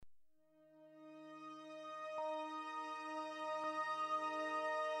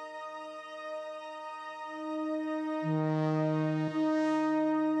Well,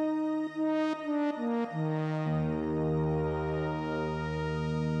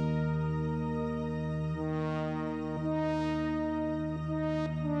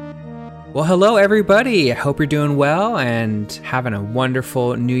 hello, everybody. I hope you're doing well and having a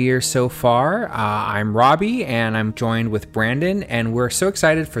wonderful new year so far. I'm Robbie, and I'm joined with Brandon, and we're so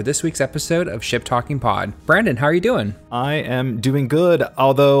excited for this week's episode of Ship Talking Pod. Brandon, how are you doing? I am doing good,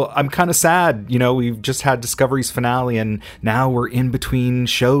 although I'm kind of sad. You know, we've just had Discovery's finale, and now we're in between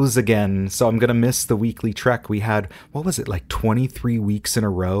shows again, so I'm going to miss the weekly Trek. We had, 23 weeks in a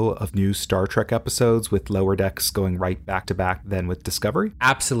row of new Star Trek episodes, with Lower Decks going right back to back then with Discovery?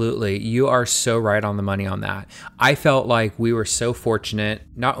 Absolutely. You are so right on the money on that. I felt like we were so fortunate,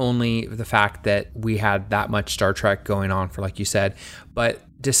 not only the fact that we had that much Star Trek going on for, like you said, but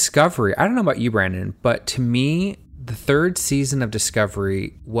Discovery. I don't know about you, Brandon, but to me, the third season of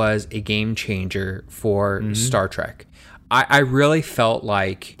Discovery was a game changer for Star Trek. I really felt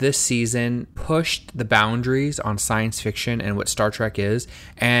like this season pushed the boundaries on science fiction and what Star Trek is.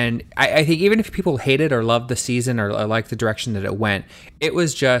 And I think even if people hated or loved the season or liked the direction that it went, it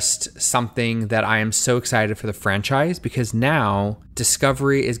was just something that I am so excited for the franchise, because now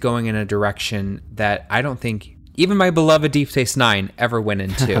Discovery is going in a direction that I don't think even my beloved Deep Space Nine ever went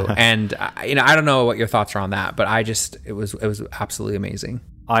into. And I don't know what your thoughts are on that, but it was absolutely amazing.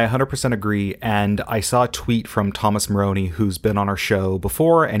 I 100% agree, and I saw a tweet from Thomas Maroney, who's been on our show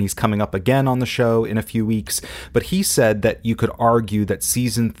before, and he's coming up again on the show in a few weeks, but he said that you could argue that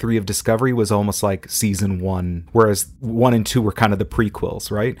Season 3 of Discovery was almost like Season 1, whereas 1 and 2 were kind of the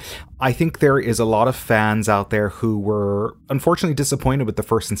prequels, right? I think there is a lot of fans out there who were unfortunately disappointed with the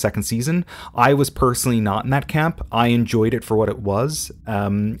first and second season. I was personally not in that camp. I enjoyed it for what it was,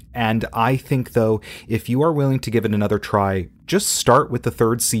 and I think, though, if you are willing to give it another try, just start with the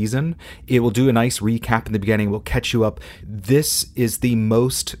third season. It will do a nice recap in the beginning. It will catch you up. This is the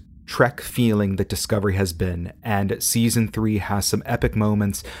most Trek feeling that Discovery has been, and Season 3 has some epic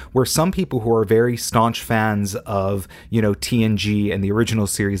moments where some people who are very staunch fans of, TNG and the original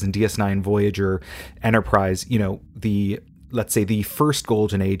series and DS9, Voyager, Enterprise, let's say the first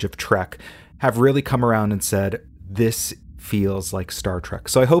golden age of Trek, have really come around and said, this feels like Star Trek.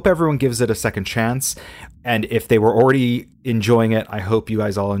 So I hope everyone gives it a second chance. And if they were already enjoying it, I hope you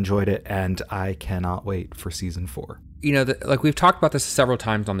guys all enjoyed it. And I cannot wait for Season 4. Like we've talked about this several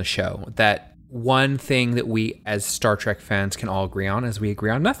times on the show, that one thing that we as Star Trek fans can all agree on is we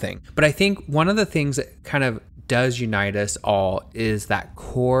agree on nothing. But I think one of the things that kind of does unite us all is that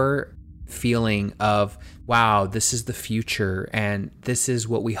core feeling of, wow, this is the future and this is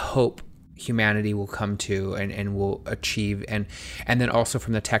what we hope humanity will come to and will achieve, and then also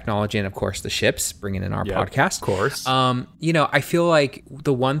from the technology and of course the ships, bringing in our podcast, of course. I feel like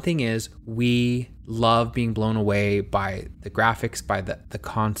the one thing is we love being blown away by the graphics, by the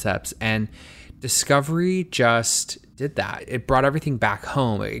concepts, and Discovery just did that. It brought everything back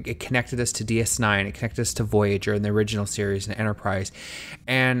home. It connected us to DS9, it connected us to Voyager and the original series and Enterprise,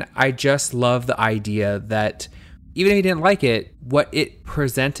 and I just love the idea that even if you didn't like it, what it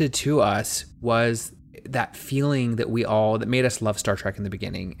presented to us was that feeling that made us love Star Trek in the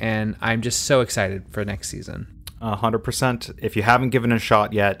beginning. And I'm just so excited for next season. 100%. If you haven't given it a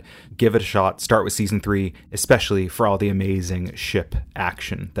shot yet, give it a shot. Start with Season 3, especially for all the amazing ship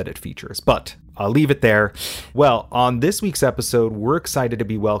action that it features. But I'll leave it there. Well, on this week's episode, we're excited to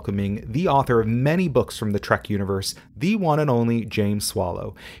be welcoming the author of many books from the Trek universe, the one and only James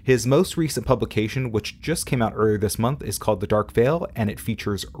Swallow. His most recent publication, which just came out earlier this month, is called The Dark Veil, and it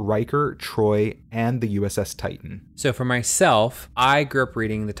features Riker, Troy, and the USS Titan. So for myself, I grew up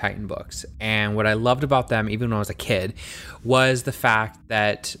reading the Titan books, and what I loved about them, even when I was a kid, was the fact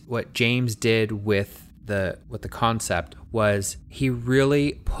that what James did with the concept was he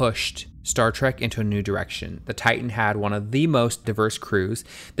really pushed Star Trek into a new direction. The Titan had one of the most diverse crews.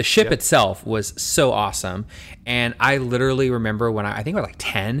 The ship itself was so awesome. And I literally remember when I think I was like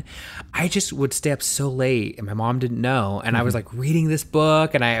 10, I just would stay up so late and my mom didn't know. And I was like reading this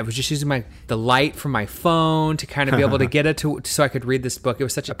book and I was just using the light from my phone to kind of be able to get it so I could read this book. It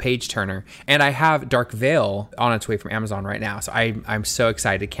was such a page turner. And I have Dark Veil on its way from Amazon right now. So I'm so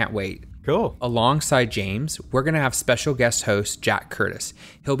excited. Can't wait. Cool. Alongside James, we're going to have special guest host Jack Curtis.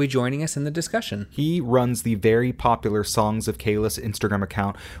 He'll be joining us in the discussion. He runs the very popular Songs of Kahless Instagram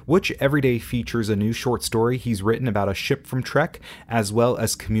account, which every day features a new short story he's written about a ship from Trek, as well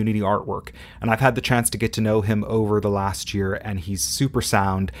as community artwork. And I've had the chance to get to know him over the last year, and he's super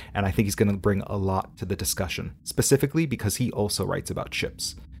sound, and I think he's going to bring a lot to the discussion, specifically because he also writes about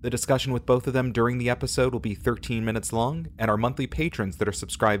ships. The discussion with both of them during the episode will be 13 minutes long, and our monthly patrons that are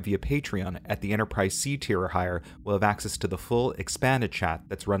subscribed via Patreon at the Enterprise C tier or higher will have access to the full expanded chat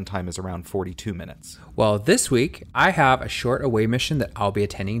that's runtime is around 42 minutes. Well, this week, I have a short away mission that I'll be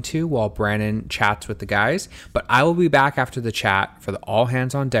attending to while Brandon chats with the guys, but I will be back after the chat for the All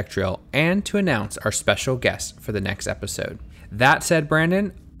Hands on Deck drill and to announce our special guest for the next episode. That said,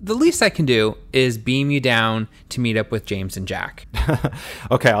 Brandon, the least I can do is beam you down to meet up with James and Jack.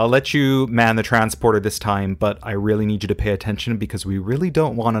 Okay, I'll let you man the transporter this time, but I really need you to pay attention because we really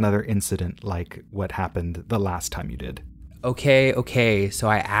don't want another incident like what happened the last time you did. Okay, so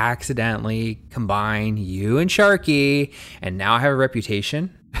I accidentally combine you and Sharky, and now I have a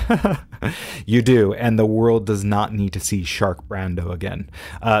reputation? You do, and the world does not need to see Shark Brando again.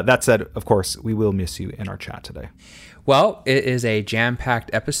 That said, of course, we will miss you in our chat today. Well, it is a jam-packed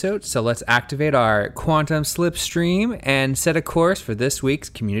episode, so let's activate our quantum slipstream and set a course for this week's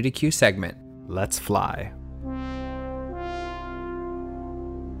Community Q segment. Let's fly.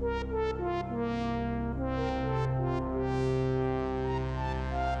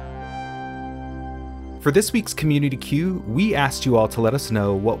 For this week's Community Q, we asked you all to let us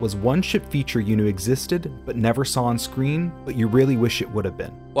know what was one ship feature you knew existed but never saw on screen, but you really wish it would have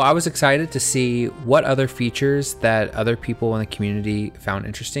been. Well, I was excited to see what other features that other people in the community found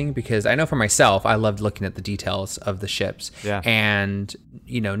interesting, because I know for myself, I loved looking at the details of the ships. Yeah. And,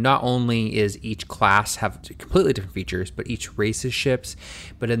 not only is each class have completely different features, but each race's ships,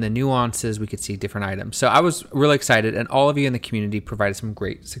 but in the nuances, we could see different items. So I was really excited, and all of you in the community provided some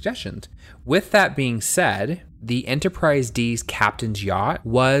great suggestions. With that being said, the Enterprise D's Captain's Yacht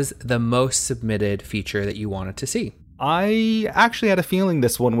was the most submitted feature that you wanted to see. I actually had a feeling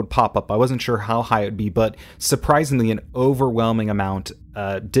this one would pop up. I wasn't sure how high it would be, but surprisingly, an overwhelming amount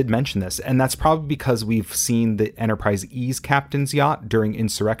did mention this. And that's probably because we've seen the Enterprise E's Captain's Yacht during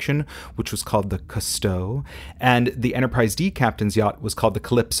Insurrection, which was called the Cousteau, and the Enterprise D Captain's Yacht was called the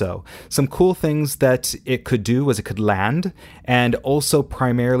Calypso. Some cool things that it could do was it could land, and also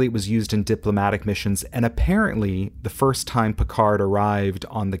primarily it was used in diplomatic missions. And apparently, the first time Picard arrived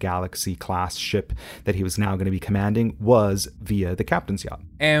on the Galaxy class ship that he was now going to be commanding was via the Captain's Yacht.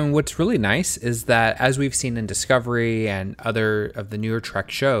 And what's really nice is that, as we've seen in Discovery and other of the newer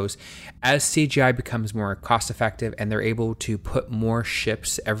Trek shows, as CGI becomes more cost effective and they're able to put more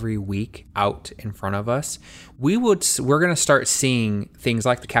ships every week out in front of us, we're going to start seeing things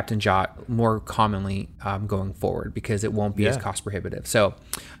like the Captain's Yacht more commonly going forward, because it won't be as cost prohibitive. So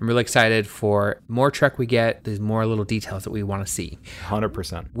I'm really excited for more Trek we get. There's more little details that we want to see.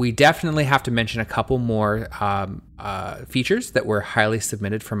 100%. We definitely have to mention a couple more features that were highly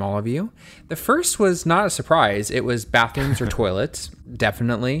submitted from all of you. The first was not a surprise. It was bathrooms or toilets.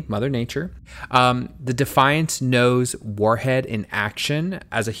 Definitely Mother Nature. The Defiant knows Warhead in action.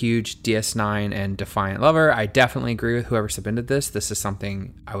 As a huge DS9 and Defiant lover, I definitely agree with whoever submitted this. This is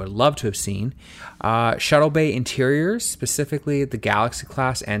something I would love to have seen. Shuttle bay interiors, specifically the Galaxy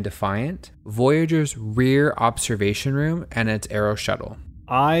class and Defiant. Voyager's rear observation room and its Aero shuttle.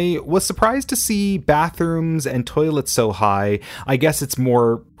 I was surprised to see bathrooms and toilets so high. I guess it's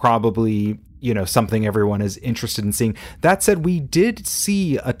more probably, something everyone is interested in seeing. That said, we did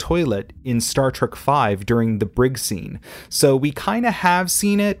see a toilet in Star Trek V during the brig scene. So we kind of have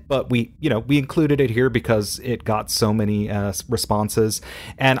seen it, but we included it here because it got so many responses.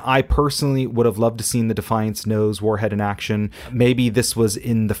 And I personally would have loved to seen the Defiant's nose Warhead in action. Maybe this was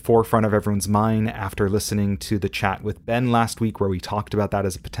in the forefront of everyone's mind after listening to the chat with Ben last week, where we talked about that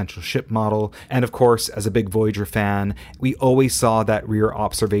as a potential ship model. And of course, as a big Voyager fan, we always saw that rear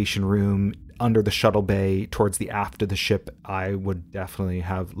observation room under the shuttle bay towards the aft of the ship. I would definitely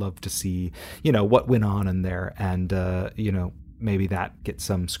have loved to see, what went on in there, and, maybe that gets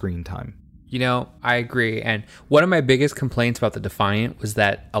some screen time. I agree. And one of my biggest complaints about the Defiant was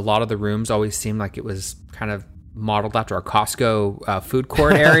that a lot of the rooms always seemed like it was kind of modeled after a Costco food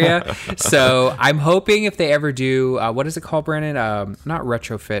court area. So I'm hoping if they ever do, what is it called, Brandon? Not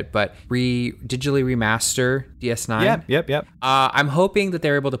retrofit, but digitally remaster DS9. Yep. I'm hoping that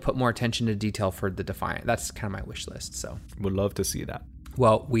they're able to put more attention to detail for the Defiant. That's kind of my wish list. So would love to see that.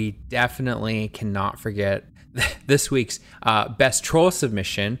 Well, we definitely cannot forget this week's best troll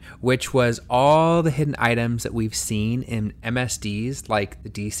submission, which was all the hidden items that we've seen in MSDs like the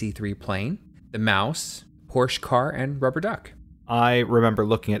DC-3 plane, the mouse, Porsche car, and rubber duck. I remember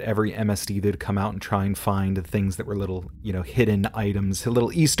looking at every MSD that'd come out and try and find the things that were little, hidden items,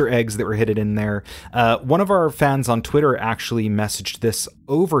 little Easter eggs that were hidden in there. One of our fans on Twitter actually messaged this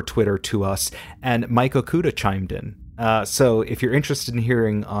over Twitter to us, and Mike Okuda chimed in. So if you're interested in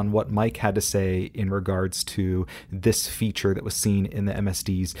hearing on what Mike had to say in regards to this feature that was seen in the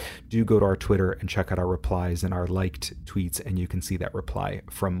MSDs, do go to our Twitter and check out our replies and our liked tweets, and you can see that reply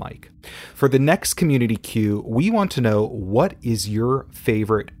from Mike. For the next community Q, we want to know, what is your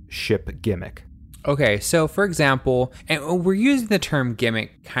favorite ship gimmick? Okay, so for example, and we're using the term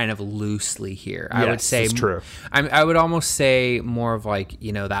gimmick kind of loosely here. I would say it's true. I would almost say more of like,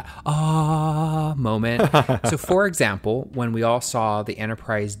 that moment. So for example, when we all saw the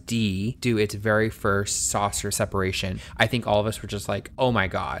Enterprise D do its very first saucer separation, I think all of us were just like, oh my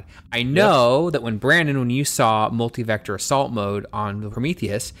God. I know that when Brandon, when you saw multi-vector assault mode on the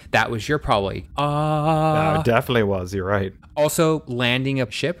Prometheus, that was your probably, It definitely was, you're right. Also, landing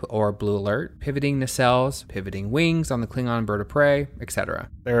a ship or blue alert, pivoting nacelles, pivoting wings on the Klingon bird of prey, etc.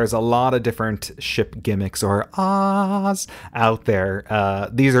 There's a lot of different ship gimmicks or ahs out there.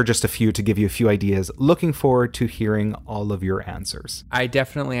 These are just a few to give you a few ideas. Looking forward to hearing all of your answers. I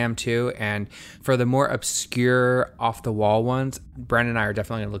definitely am too. And for the more obscure, off-the-wall ones, Brandon and I are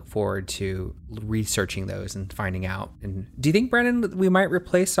definitely going to look forward to researching those and finding out. And do you think, Brandon, we might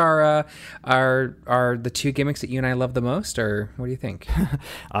replace our the two gimmicks that you and I love the most? Or what do you think?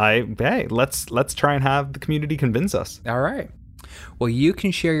 Hey, let's try and have the community convince us. All right. Well, you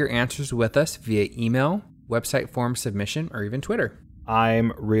can share your answers with us via email, website form submission, or even Twitter.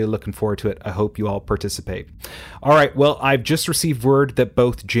 I'm really looking forward to it. I hope you all participate. All right. Well, I've just received word that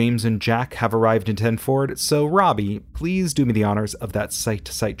both James and Jack have arrived in 10 Forward. So, Robbie, please do me the honors of that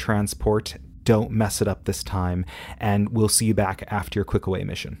site-to-site transport. Don't mess it up this time. And we'll see you back after your quick away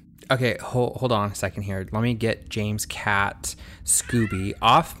mission. Okay, hold on a second here. Let me get James, Cat, Scooby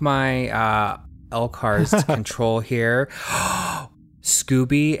off my LCARS control here.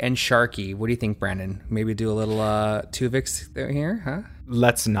 Scooby and Sharky. What do you think, Brandon? Maybe do a little Tuvix here, huh?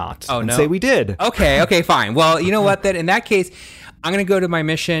 Let's not. Oh, no? Say we did. Okay, fine. Well, you know what, then? In that case, I'm going to go to my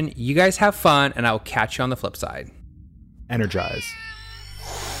mission. You guys have fun, and I will catch you on the flip side. Energize.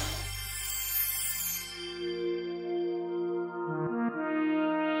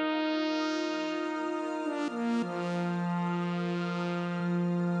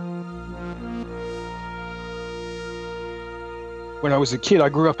 When I was a kid, I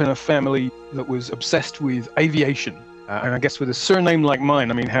grew up in a family that was obsessed with aviation. And I guess with a surname like mine,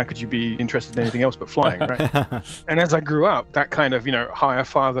 I mean, how could you be interested in anything else but flying, right? And as I grew up, that kind of, higher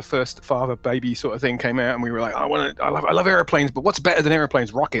father, first father, baby sort of thing came out, and we were like, I love airplanes, but what's better than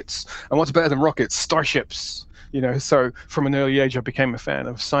airplanes? Rockets. And what's better than rockets? Starships. So from an early age, I became a fan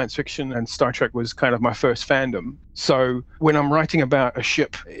of science fiction, and Star Trek was kind of my first fandom. So when I'm writing about a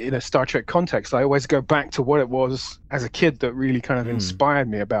ship in a Star Trek context, I always go back to what it was as a kid that really kind of inspired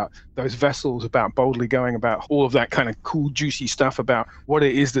me about those vessels, about boldly going, about all of that kind of cool, juicy stuff, about what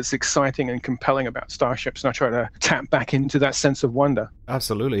it is that's exciting and compelling about starships. And I try to tap back into that sense of wonder.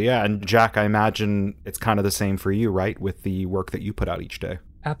 Absolutely, yeah. And Jack, I imagine it's kind of the same for you, right? With the work that you put out each day.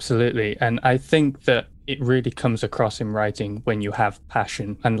 Absolutely. And I think that it really comes across in writing when you have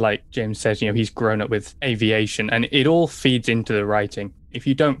passion. And like James says, he's grown up with aviation, and it all feeds into the writing. If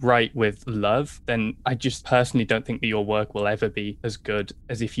you don't write with love, then I just personally don't think that your work will ever be as good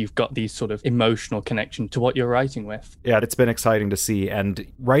as if you've got these sort of emotional connection to what you're writing with. Yeah, it's been exciting to see. And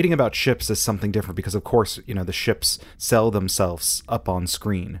writing about ships is something different because, of course, the ships sell themselves up on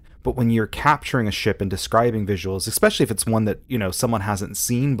screen. But when you're capturing a ship and describing visuals, especially if it's one that, someone hasn't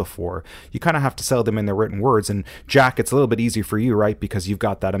seen before, you kind of have to sell them in their written words. And Jack, it's a little bit easier for you, right? Because you've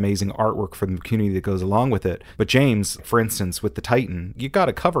got that amazing artwork for the community that goes along with it. But James, for instance, with the Titan, you got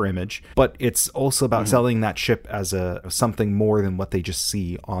a cover image, but it's also about selling that ship as something more than what they just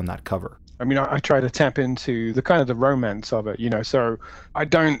see on that cover. I mean, I try to tap into the kind of the romance of it, so I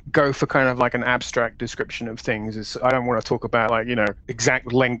don't go for kind of like an abstract description of things. I don't want to talk about like,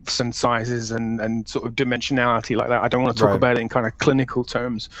 exact lengths and sizes and sort of dimensionality like that. I don't want to talk about it in kind of clinical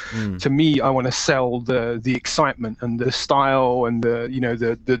terms. To me, I want to sell the excitement and the style and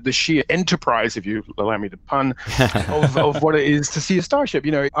the sheer enterprise, if you allow me to pun, of what it is to see a starship.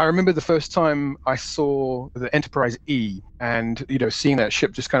 I remember the first time I saw the Enterprise E, and seeing that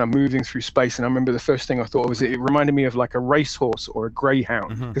ship just kind of moving through space, and I remember the first thing I thought was it reminded me of like a racehorse or a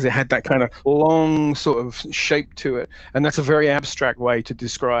greyhound, because it had that kind of long sort of shape to it, and that's a very abstract way to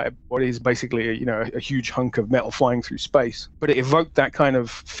describe what is basically a huge hunk of metal flying through space, but it evoked that kind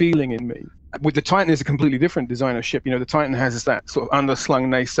of feeling in me. With the Titan is a completely different design of ship. The Titan has that sort of underslung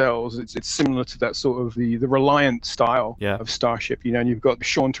nacelles. It's similar to that sort of the Reliant style of starship. And you've got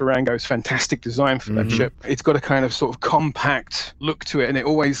Sean Tarango's fantastic design for that ship. It's got a kind of sort of compact look to it, and it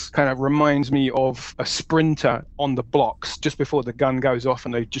always kind of reminds me of a sprinter on the blocks just before the gun goes off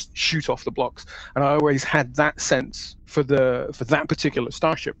and they just shoot off the blocks. And I always had that sense for that particular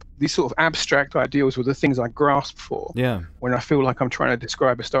starship. These sort of abstract ideals were the things I grasped for when I feel like I'm trying to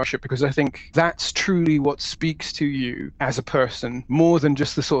describe a starship, because I think that's truly what speaks to you as a person, more than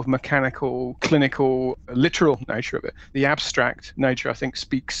just the sort of mechanical, clinical, literal nature of it. The abstract nature, I think,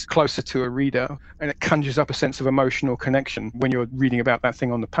 speaks closer to a reader, and it conjures up a sense of emotional connection when you're reading about that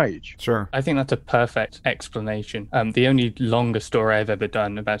thing on the page. Sure. I think that's a perfect explanation. The only longer story I've ever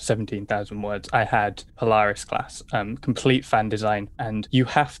done, about 17,000 words, I had Polaris class. Complete fan design, and you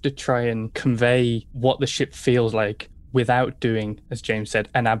have to try and convey what the ship feels like without doing, as James said,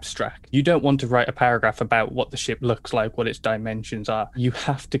 an abstract. You don't want to write a paragraph about what the ship looks like, what its dimensions are. You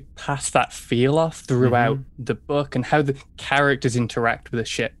have to pass that feel off throughout the book, and how the characters interact with the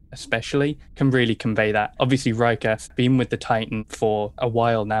ship especially can really convey that. Obviously, Riker been with the Titan for a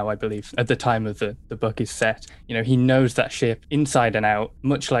while now, I believe, at the time of the book is set. He knows that ship inside and out,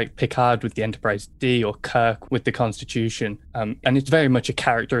 much like Picard with the Enterprise D or Kirk with the Constitution. And it's very much a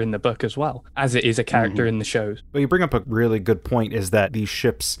character in the book as well, as it is a character in the shows. Well, you bring up a really good point, is that these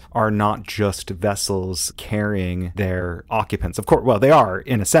ships are not just vessels carrying their occupants. Of course, well, they are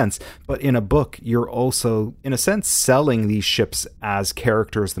in a sense, but in a book, you're also, in a sense, selling these ships as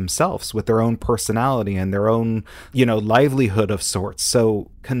characters themselves with their own personality and their own, livelihood of sorts.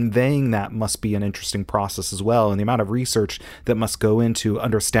 So conveying that must be an interesting process as well, and the amount of research that must go into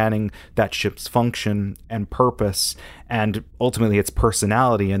understanding that ship's function and purpose and ultimately its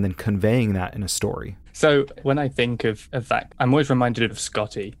personality, and then conveying that in a story. So when I think of that, I'm always reminded of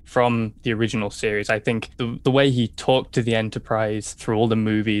Scotty from the original series. I think the way he talked to the Enterprise through all the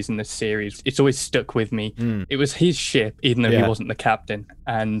movies and the series, it's always stuck with me. It was his ship, even though he wasn't the captain.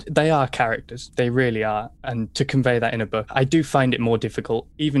 And they are characters. They really are. And to convey that in a book, I do find it more difficult,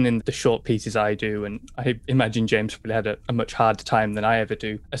 even in the short pieces I do. And I imagine James probably had a much harder time than I ever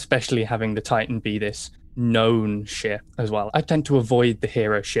do, especially having the Titan be this known ship as well. I tend to avoid the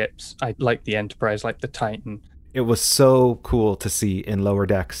hero ships. I like the Enterprise, like the Titan. It was so cool to see in Lower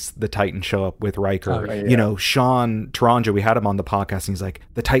Decks the Titan show up with Riker. Sean Tarango, we had him on the podcast, and he's like,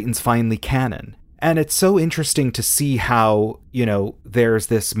 the Titan's finally canon. And it's so interesting to see how, there's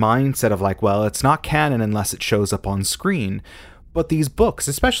this mindset of like, well, it's not canon unless it shows up on screen. But these books,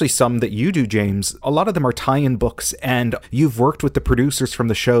 especially some that you do, James, a lot of them are tie-in books, and you've worked with the producers from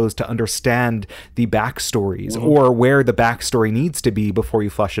the shows to understand the backstories or where the backstory needs to be before you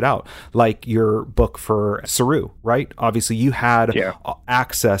flesh it out. Like your book for Saru, right? Obviously, you had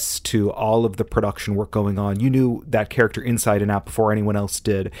access to all of the production work going on. You knew that character inside and out before anyone else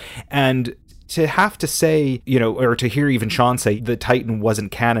did. And to have to say, or to hear even Sean say the Titan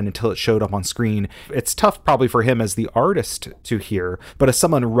wasn't canon until it showed up on screen, it's tough probably for him as the artist to hear, but as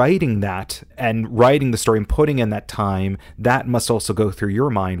someone writing that and writing the story and putting in that time, that must also go through your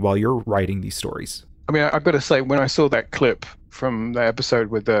mind while you're writing these stories. I mean, I've got to say, when I saw that clip from the episode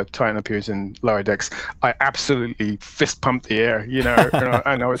with the Titan appears in Lower Decks, I absolutely fist pumped the air, and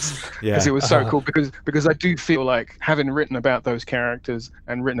I know it's because it was so cool, because I do feel like, having written about those characters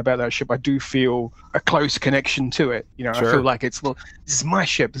and written about that ship, I do feel a close connection to it. I feel like this is my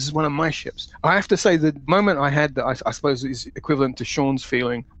ship. This is one of my ships. I have to say, the moment I had that I suppose is equivalent to Sean's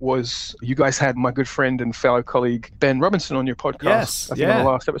feeling was, you guys had my good friend and fellow colleague Ben Robinson on your podcast. Yes, I think on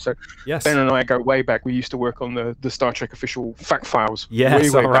the last episode. Yes. Ben and I go way back. We used to work on the Star Trek official fact files way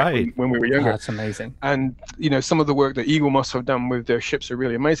right. back when we were younger. That's amazing. And some of the work that Eagle Moss have done with their ships are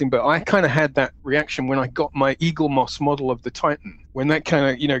really amazing, but I kind of had that reaction when I got my Eagle Moss model of the Titan, when that kind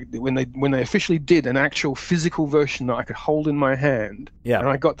of when they officially did an actual physical version that I could hold in my hand, and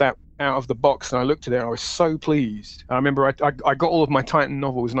I got that out of the box and I looked at it and I was so pleased. I remember I got all of my Titan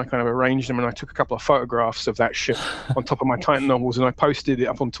novels and I kind of arranged them, and I took a couple of photographs of that ship on top of my Titan novels, and I posted it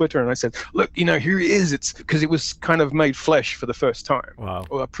up on Twitter, and I said, look, here he is. It's because it was kind of made flesh for the first time. Wow.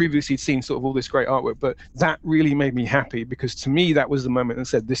 Well, I previously seen sort of all this great artwork, but that really made me happy, because to me that was the moment that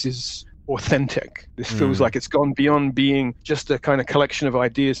said, this is authentic. This feels like it's gone beyond being just a kind of collection of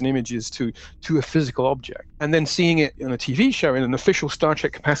ideas and images to a physical object. And then seeing it in a TV show in an official Star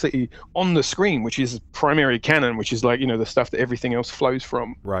Trek capacity on the screen, which is primary canon, which is like, the stuff that everything else flows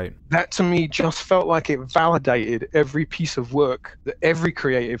from. Right. That to me just felt like it validated every piece of work that every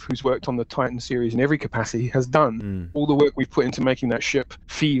creative who's worked on the Titan series in every capacity has done. All the work we've put into making that ship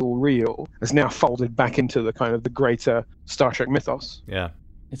feel real has now folded back into the kind of the greater Star Trek mythos. Yeah.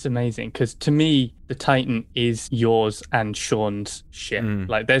 It's amazing because to me, the Titan is yours and Sean's ship.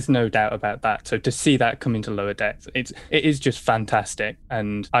 Like, there's no doubt about that. So to see that come into Lower Decks, it is just fantastic.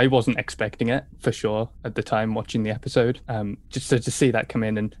 And I wasn't expecting it for sure at the time watching the episode. Just so to see that come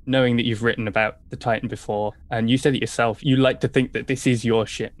in and knowing that you've written about the Titan before, and you said it yourself, you like to think that this is your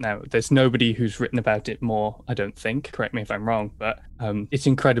ship now. There's nobody who's written about it more, I don't think. Correct me if I'm wrong, but it's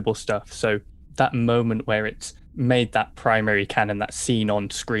incredible stuff. So that moment where it's made that primary canon, that scene on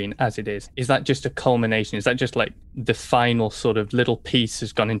screen as it is that just a culmination? Is that just like the final sort of little piece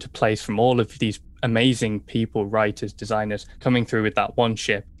has gone into place from all of these amazing people, writers, designers, coming through with that one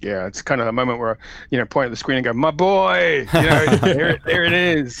ship? Yeah, it's kind of a moment where, point at the screen and go, my boy, there it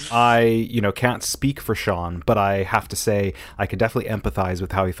is. I, can't speak for Sean, but I have to say I can definitely empathize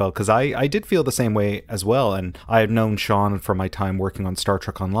with how he felt, because I did feel the same way as well. And I have known Sean from my time working on Star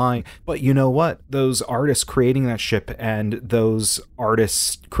Trek Online. But you know what? Those artists creating that ship and those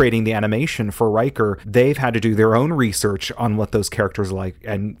artists creating the animation for Riker, they've had to do their own research on what those characters are like.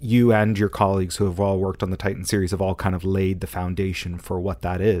 And you and your colleagues who have all worked on the Titan series have all kind of laid the foundation for what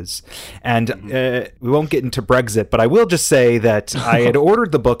that is. And we won't get into Brexit, but I will just say that I had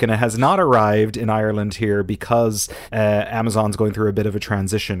ordered the book and it has not arrived in Ireland here because Amazon's going through a bit of a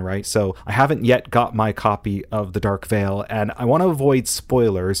transition, right? So I haven't yet got my copy of The Dark Veil, and I want to avoid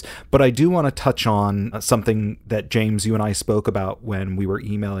spoilers, but I do want to touch on something that James, you and I spoke about when we were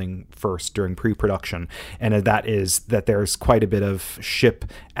emailing first during pre-production, and that is that there's quite a bit of ship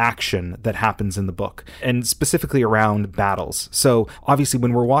action that happens in the book, and specifically around battles. So obviously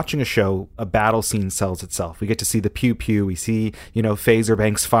when we're watching a show, a battle scene sells itself. We get to see the pew-pew, we see, phaser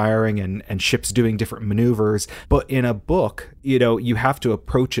banks firing and ships doing different maneuvers. But in a book, you have to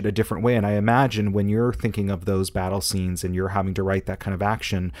approach it a different way. And I imagine when you're thinking of those battle scenes and you're having to write that kind of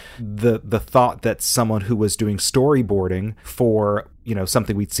action, the thought that someone who was doing storyboarding for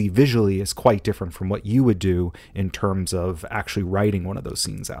something we'd see visually is quite different from what you would do in terms of actually writing one of those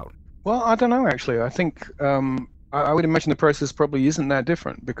scenes out. Well, I don't know, actually. I think I would imagine the process probably isn't that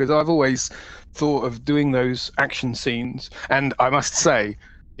different, because I've always thought of doing those action scenes. And I must say,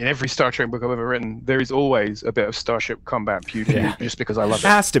 in every Star Trek book I've ever written, there is always a bit of starship combat pew-pew, just because I love it. It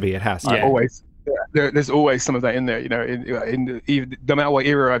has to be. It has to. Yeah. Always. There's always some of that in there, even no matter what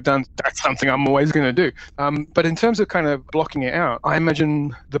era I've done, that's something I'm always going to do. But in terms of kind of blocking it out, I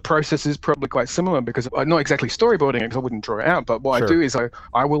imagine the process is probably quite similar, because I'm not exactly storyboarding it because I wouldn't draw it out, but what I do is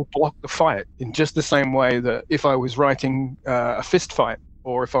I will block the fight in just the same way that if I was writing a fist fight,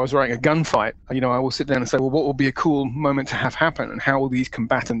 or if I was writing a gunfight, I will sit down and say, well, what will be a cool moment to have happen, and how will these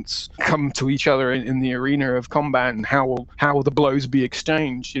combatants come to each other in the arena of combat, and how will the blows be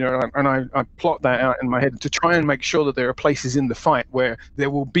exchanged? And I plot that out in my head to try and make sure that there are places in the fight where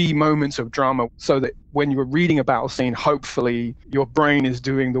there will be moments of drama, so that when you're reading a battle scene, hopefully your brain is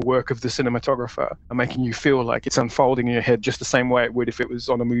doing the work of the cinematographer and making you feel like it's unfolding in your head just the same way it would if it was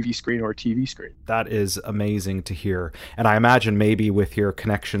on a movie screen or a TV screen. That is amazing to hear. And I imagine maybe with your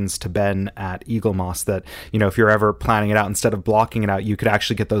connections to Ben at Eaglemoss that, if you're ever planning it out, instead of blocking it out, you could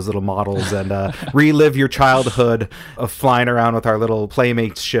actually get those little models and relive your childhood of flying around with our little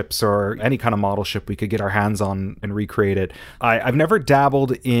Playmates ships, or any kind of model ship we could get our hands on and recreate it. I've never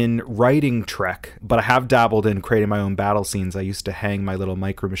dabbled in writing Trek, but I have dabbled in creating my own battle scenes. I used to hang my little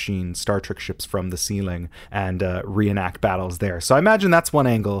Micro Machine Star Trek ships from the ceiling and reenact battles there. So I imagine that's one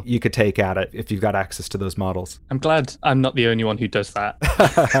angle you could take at it if you've got access to those models. I'm glad I'm not the only one who does that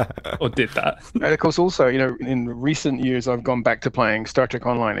or did that. And of course, also, in recent years, I've gone back to playing Star Trek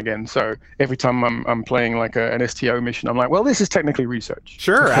Online again. So every time I'm playing like an STO mission, I'm like, well, this is technically research.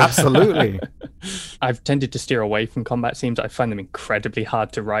 Sure, absolutely. I've tended to steer away from combat scenes. I find them incredibly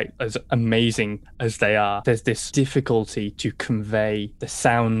hard to write, as amazing as they are. There's this difficulty to convey the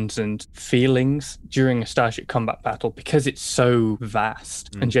sounds and feelings during a starship combat battle because it's so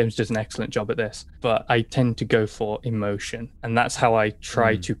vast. And James does an excellent job at this. But I tend to go for emotion. And that's how I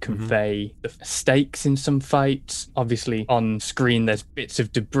try to convey the stakes in some fights. Obviously, on screen, there's bits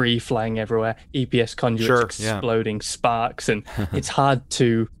of debris flying everywhere, EPS conduits exploding, sparks. And it's hard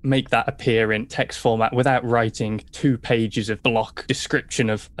to make that appear in text format without writing 2 pages of block description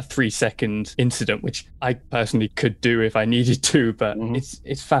of a 3-second incident, which I personally could do if I needed to, but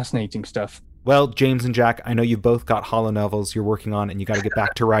it's fascinating stuff. Well, James and Jack, I know you've both got holo novels you're working on and you got to get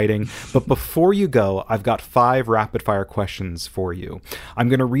back to writing. But before you go, I've got 5 rapid fire questions for you. I'm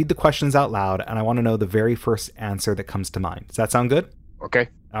going to read the questions out loud and I want to know the very first answer that comes to mind. Does that sound good? Okay.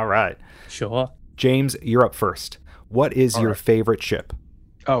 All right. Sure. James, you're up first. What is your favorite ship?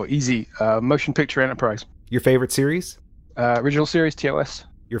 Oh, easy. Motion Picture Enterprise. Your favorite series? Original series, TOS.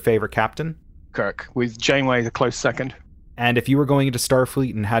 Your favorite captain? Kirk, with Janeway the close second. And if you were going into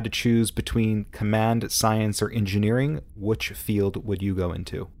Starfleet and had to choose between command, science, or engineering, which field would you go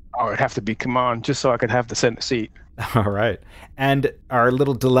into? Oh, it'd have to be command, just so I could have the center seat. All right. And our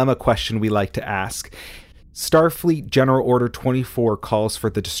little dilemma question we like to ask. Starfleet General Order 24 calls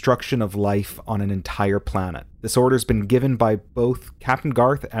for the destruction of life on an entire planet. This order has been given by both Captain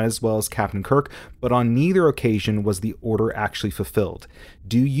Garth as well as Captain Kirk, but on neither occasion was the order actually fulfilled.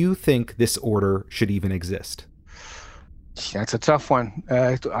 Do you think this order should even exist? That's a tough one.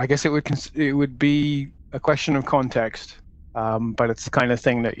 I guess it would be a question of context, but it's the kind of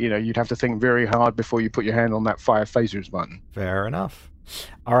thing that you'd have to think very hard before you put your hand on that fire phasers button. Fair enough.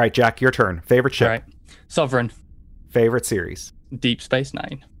 All right, Jack, your turn. Favorite ship? All right. Sovereign. Favorite series? Deep Space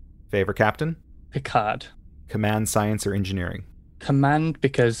Nine. Favorite captain? Picard. Command, science, or engineering? Command,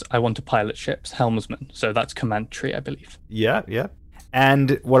 because I want to pilot ships. Helmsman. So that's command tree, I believe. Yeah.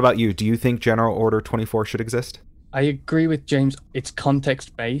 And what about you? Do you think General Order 24 should exist? I agree with James. It's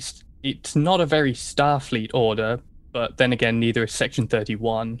context-based. It's not a very Starfleet order, but then again, neither is Section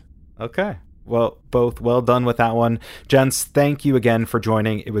 31. Okay. Well, both well done with that one. Gents, thank you again for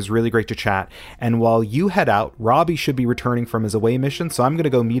joining. It was really great to chat. And while you head out, Robbie should be returning from his away mission, so I'm going to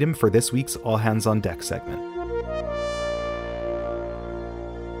go meet him for this week's All Hands on Deck segment.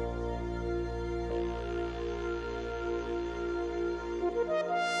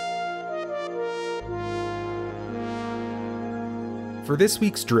 For this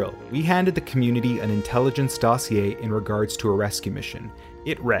week's drill, we handed the community an intelligence dossier in regards to a rescue mission.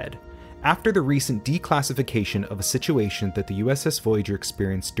 It read, after the recent declassification of a situation that the USS Voyager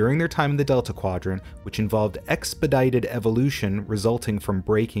experienced during their time in the Delta Quadrant, which involved expedited evolution resulting from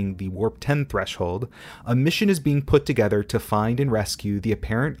breaking the Warp 10 threshold, a mission is being put together to find and rescue the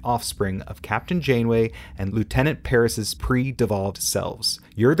apparent offspring of Captain Janeway and Lieutenant Paris's pre-devolved selves.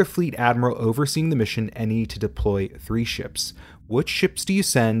 You're the fleet admiral overseeing the mission and need to deploy 3 ships. Which ships do you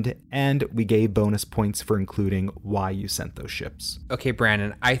send? And we gave bonus points for including why you sent those ships. Okay,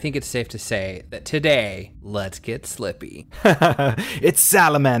 Brandon, I think it's safe to say that today, let's get slippy. It's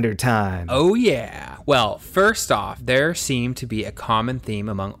salamander time. Oh, yeah. Well, first off, there seemed to be a common theme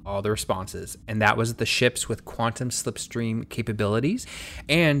among all the responses, and that was the ships with quantum slipstream capabilities,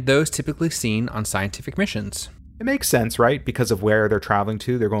 and those typically seen on scientific missions. It makes sense, right? Because of where they're traveling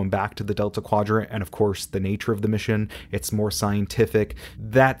to. They're going back to the Delta Quadrant, and of course, the nature of the mission. It's more scientific.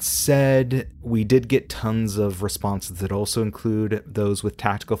 That said, we did get tons of responses that also include those with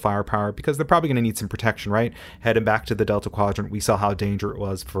tactical firepower, because they're probably going to need some protection, right? Heading back to the Delta Quadrant, we saw how dangerous it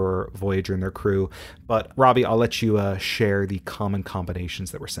was for Voyager and their crew. But Robbie, I'll let you share the common combinations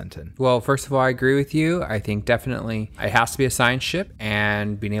that were sent in. Well, first of all, I agree with you. I think definitely it has to be a science ship,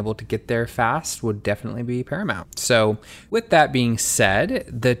 and being able to get there fast would definitely be paramount. So with that being said,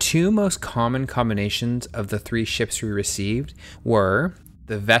 the 2 most common combinations of the 3 ships we received were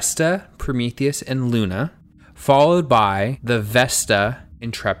the Vesta, Prometheus, and Luna, followed by the Vesta,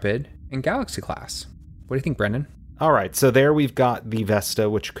 Intrepid, and Galaxy class. What do you think, Brendan? All right, so there we've got the Vesta,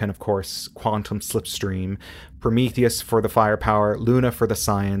 which can, of course, quantum slipstream, Prometheus for the firepower, Luna for the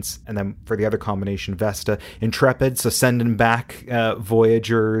science, and then for the other combination, Vesta, Intrepid, so sending back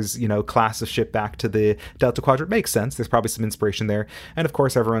Voyager's, class of ship back to the Delta Quadrant makes sense. There's probably some inspiration there. And of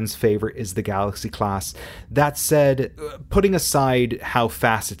course, everyone's favorite is the Galaxy class. That said, putting aside how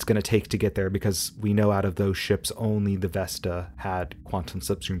fast it's going to take to get there, because we know out of those ships, only the Vesta had quantum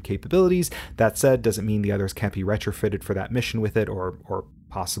slipstream capabilities. That said, doesn't mean the others can't be retrofitted for that mission with it, or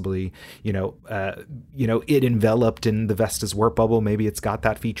possibly, it enveloped in the Vesta's warp bubble. Maybe it's got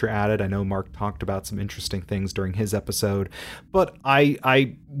that feature added. I know Mark talked about some interesting things during his episode, but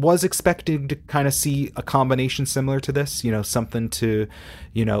I was expecting to kind of see a combination similar to this, something to,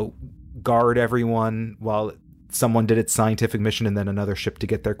 guard everyone while someone did its scientific mission and then another ship to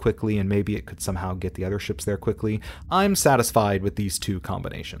get there quickly, and maybe it could somehow get the other ships there quickly. I'm satisfied with these 2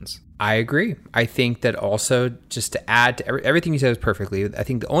 combinations. I agree. I think that also, just to add to everything you said was perfectly, I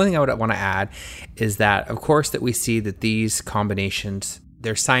think the only thing I would want to add is that, of course, that we see that these combinations,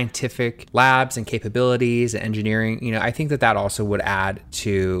 their scientific labs and capabilities and engineering, I think that also would add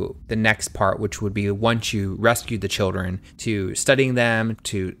to the next part, which would be once you rescued the children, to studying them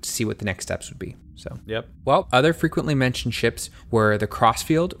to see what the next steps would be. So, yep. Well, other frequently mentioned ships were the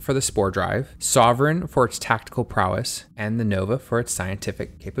Crossfield for the Spore Drive, Sovereign for its tactical prowess, and the Nova for its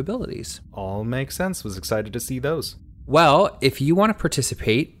scientific capabilities. All makes sense. Was excited to see those. Well, if you want to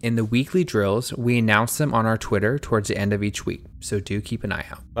participate in the weekly drills, we announce them on our Twitter towards the end of each week, so do keep an eye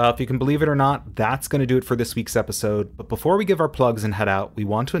out. Well, if you can believe it or not, that's going to do it for this week's episode. But before we give our plugs and head out, we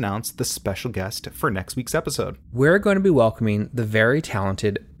want to announce the special guest for next week's episode. We're going to be welcoming the very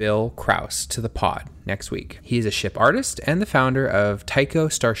talented Bill Kraus to the pod next week. He's a ship artist and the founder of Tycho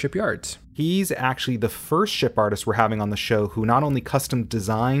Starship Yards. He's actually the first ship artist we're having on the show who not only custom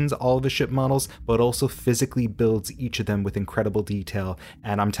designs all of his ship models, but also physically builds each of them with incredible detail.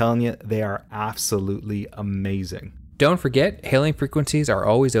 And I'm telling you, they are absolutely amazing. Don't forget, hailing frequencies are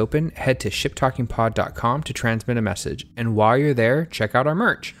always open. Head to shiptalkingpod.com to transmit a message. And while you're there, check out our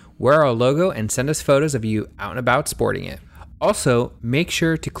merch. Wear our logo and send us photos of you out and about sporting it. Also, make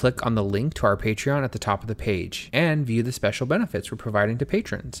sure to click on the link to our Patreon at the top of the page and view the special benefits we're providing to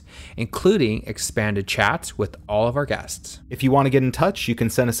patrons, including expanded chats with all of our guests. If you want to get in touch, you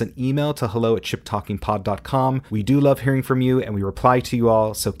can send us an email to hello@shiptalkingpod.com. We do love hearing from you and we reply to you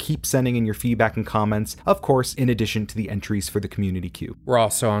all, so keep sending in your feedback and comments, of course, in addition to the entries for the community queue. We're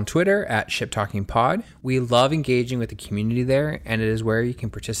also on Twitter at ShipTalkingPod. We love engaging with the community there, and it is where you can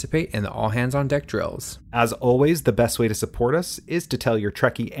participate in the all hands on deck drills. As always, the best way to support us is to tell your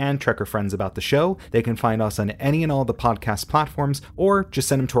Trekkie and Trekker friends about the show. They can find us on any and all the podcast platforms, or just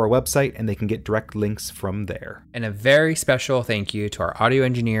send them to our website and they can get direct links from there. And a very special thank you to our audio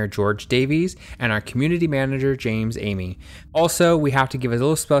engineer, George Davies, and our community manager, James Amy. Also, we have to give a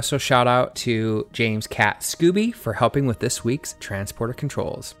little special shout out to James Cat Scooby for helping with this week's transporter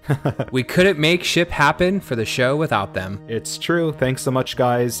controls. We couldn't make ship happen for the show without them. It's true. Thanks so much,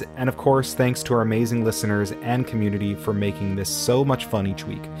 guys. And of course, thanks to our amazing listeners and community for making this so much fun each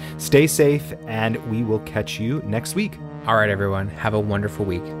week. Stay safe, and we will catch you next week. All right, everyone. Have a wonderful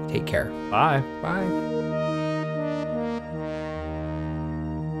week. Take care. Bye. Bye.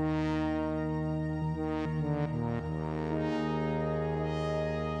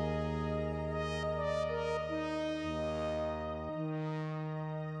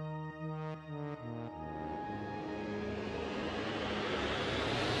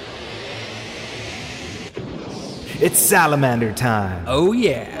 It's salamander time. Oh,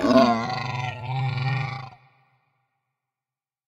 yeah.